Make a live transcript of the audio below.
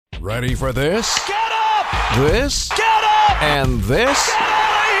Ready for this? Get up! This? Get up! And this? Get out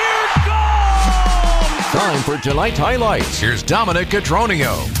of here! Gone! Time for tonight's highlights. Here's Dominic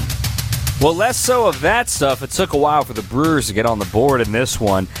Cotroneo. Well, less so of that stuff. It took a while for the Brewers to get on the board in this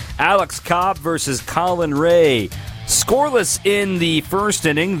one. Alex Cobb versus Colin Ray. Scoreless in the first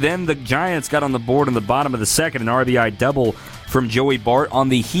inning. Then the Giants got on the board in the bottom of the second. An RBI double from Joey Bart on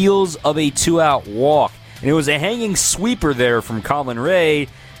the heels of a 2-out walk. And it was a hanging sweeper there from Colin Ray.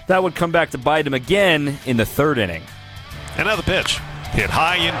 That would come back to bite him again in the third inning. Another pitch. Hit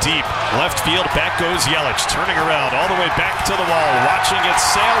high and deep. Left field, back goes Yelich. Turning around all the way back to the wall. Watching it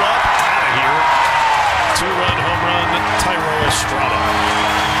sail up. Out of here. 2-run home run, Tyro Estrada.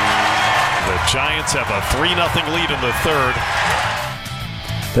 The Giants have a 3-0 lead in the third.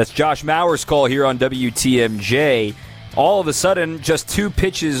 That's Josh Mauer's call here on WTMJ. All of a sudden, just two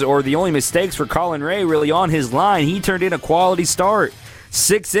pitches or the only mistakes for Colin Ray really on his line. He turned in a quality start.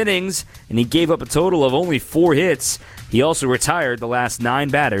 6 innings, and he gave up a total of only 4 hits. He also retired the last 9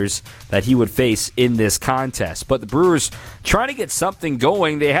 batters that he would face in this contest. But the Brewers trying to get something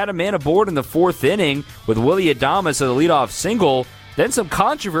going. They had a man aboard in the 4th inning with Willie Adames as a leadoff single. Then some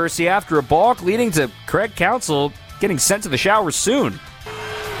controversy after a balk leading to Craig Counsell getting sent to the shower soon.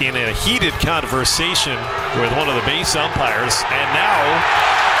 In a heated conversation with one of the base umpires, and now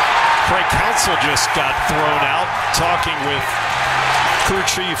Craig Counsell just got thrown out talking with crew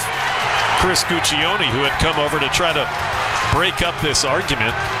chief Chris Guccione, who had come over to try to break up this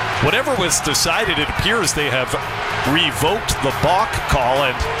argument. Whatever was decided, it appears they have revoked the balk call,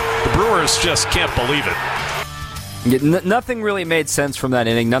 and the Brewers just can't believe it. Nothing really made sense from that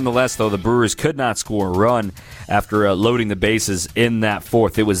inning. Nonetheless, though, the Brewers could not score a run after loading the bases in that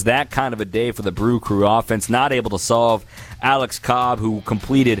 4th. It was that kind of a day for the Brew Crew offense, not able to solve Alex Cobb, who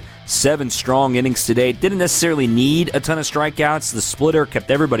completed 7 strong innings today. Didn't necessarily need a ton of strikeouts. The splitter kept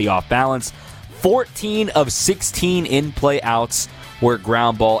everybody off balance. 14 of 16 in-play outs were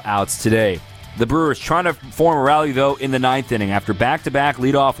ground ball outs today. The Brewers trying to form a rally, though, in the 9th inning. After back-to-back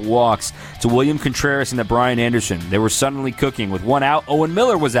leadoff walks to William Contreras and to Brian Anderson, they were suddenly cooking. With 1 out, Owen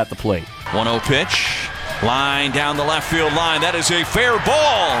Miller was at the plate. 1-0 pitch. Line down the left field line. That is a fair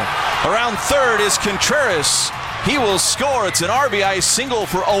ball. Around third is Contreras. He will score. It's an RBI single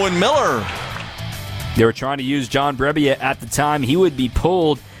for Owen Miller. They were trying to use John Brebbia at the time. He would be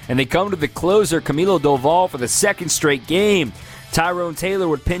pulled, and they come to the closer, Camilo Doval, for the 2nd straight game. Tyrone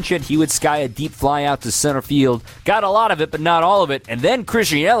Taylor would pinch it. He would sky a deep fly out to center field. Got a lot of it, but not all of it. And then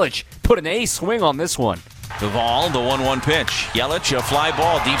Christian Yelich put an ace swing on this one. Doval, the 1-1 pitch. Yelich, a fly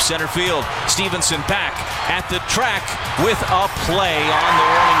ball, deep center field. Stevenson back at the track with a play on the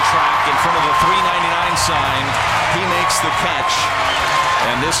warning track in front of the 399 sign. He makes the catch,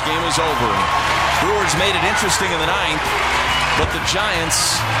 and this game is over. Brewers made it interesting in the 9th, but the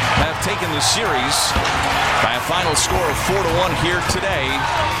Giants have taken the series by a final score of 4-1 here today.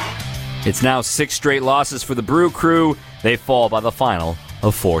 It's now 6 straight losses for the Brew Crew. They fall by the final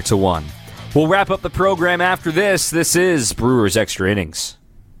of 4-1. We'll wrap up the program after this. This is Brewers Extra Innings.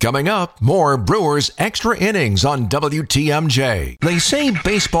 Coming up, more Brewers Extra Innings on WTMJ. They say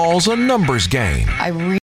baseball's a numbers game.